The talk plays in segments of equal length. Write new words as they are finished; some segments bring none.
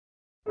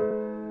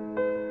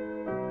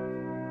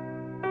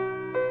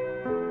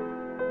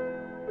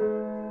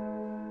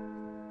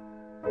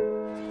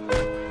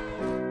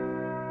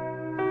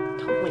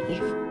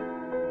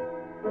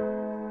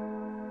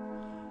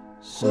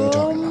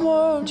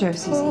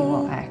Josie's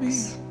evil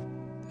ex.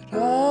 I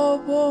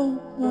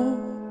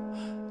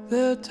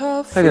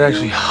could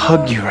actually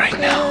hug you right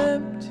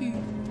now.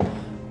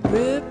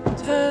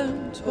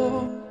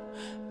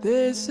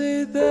 They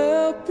say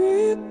there'll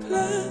be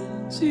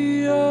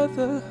plenty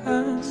other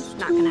hands. It's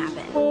not gonna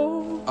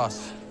happen.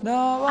 Us.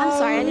 I'm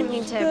sorry, I didn't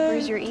mean to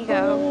bruise your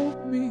ego.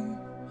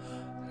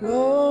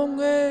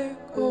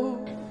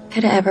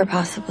 Could it ever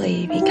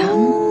possibly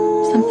become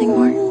something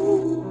more?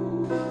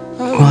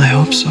 Well, I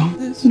hope so.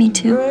 Me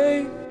too.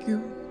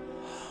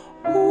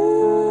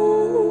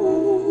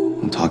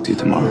 I'll talk to you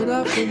tomorrow.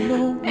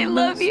 I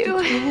love you.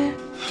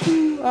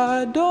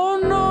 I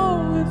don't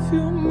know if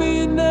you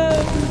mean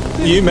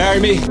everything. You marry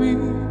me?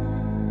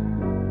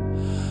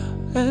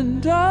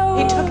 And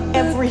He took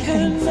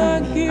everything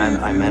from me.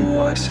 I meant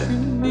what I said.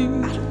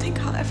 I don't think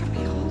I'll ever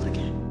be whole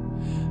again.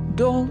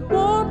 Don't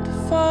want to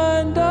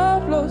find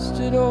I've lost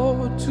it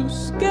all. Too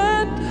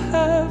scared to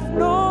have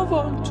no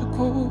one to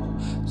call.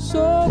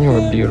 So You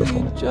are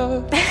beautiful.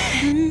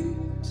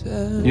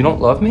 You don't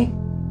love me?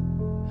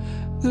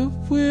 That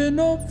we're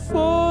not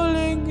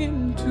falling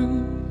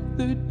into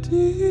the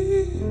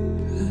deep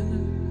end.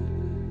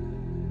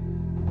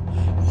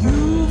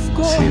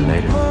 See you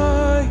later.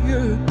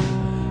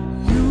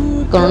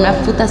 Con una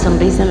puta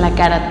sonrisa en la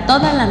cara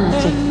toda la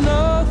noche,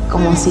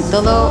 como si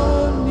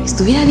todo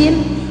estuviera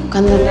bien,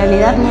 cuando en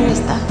realidad no lo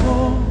está.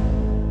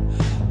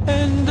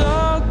 And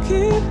I'll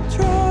keep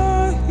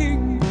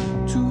trying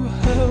to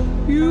help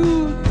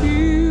you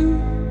heal.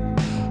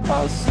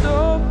 I'll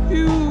stop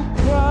you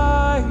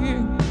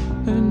crying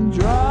and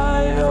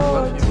dry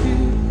your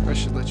tears. I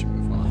should let you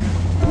move on.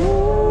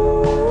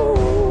 Ooh,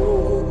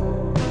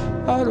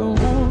 I don't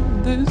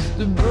want this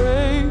to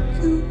break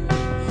you.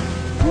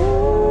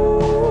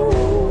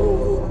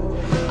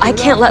 I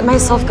can't let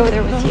myself go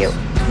there with you.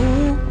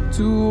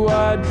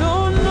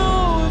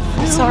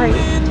 I'm sorry.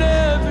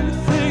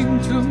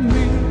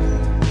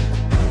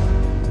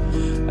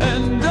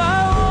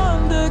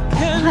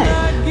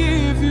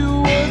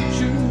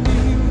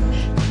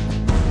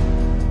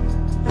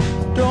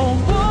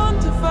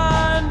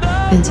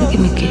 Pensé que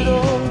me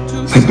quería.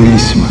 Sei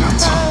bellissima,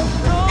 ragazza.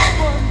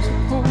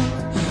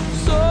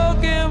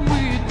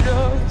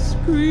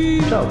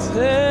 Ciao.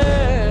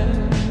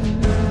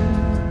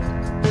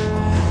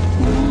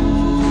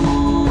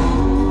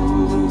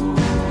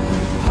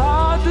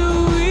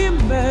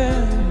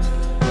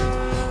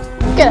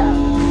 Get out.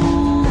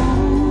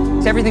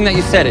 It's everything that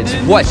you said. It's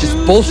what? Just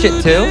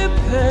bullshit too?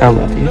 I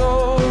love you.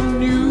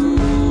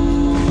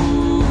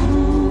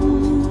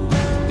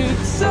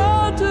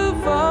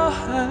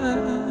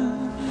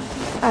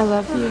 I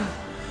love you.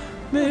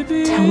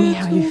 Tell me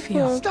how you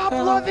feel. Stop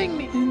loving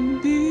me!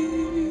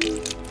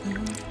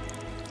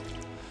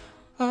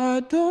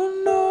 I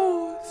don't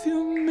know if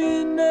you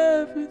mean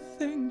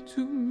everything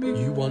to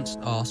me. You once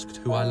asked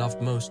who I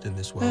loved most in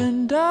this world.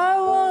 And I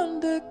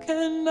wonder,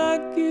 can I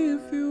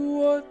give you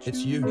what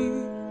It's you you.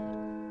 need?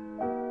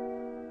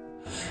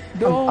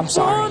 I'm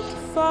sorry.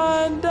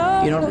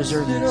 You don't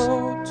deserve this.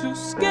 I'm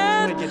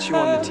gonna get you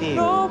on the team.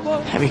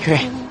 That'd be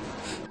great.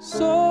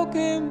 So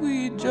can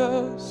we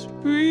just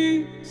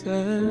pretend?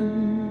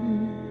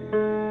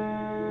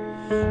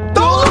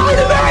 Don't lie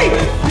to me!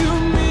 You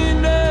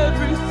mean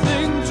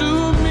everything to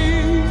me.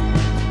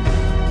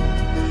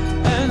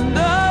 And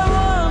I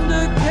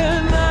wonder,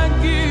 can I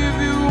give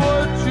you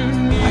what you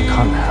need? I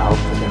can't help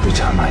but every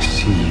time I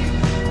see you,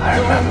 I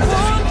remember the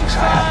feelings I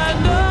had.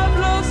 I've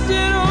lost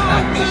it all.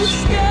 I miss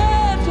you.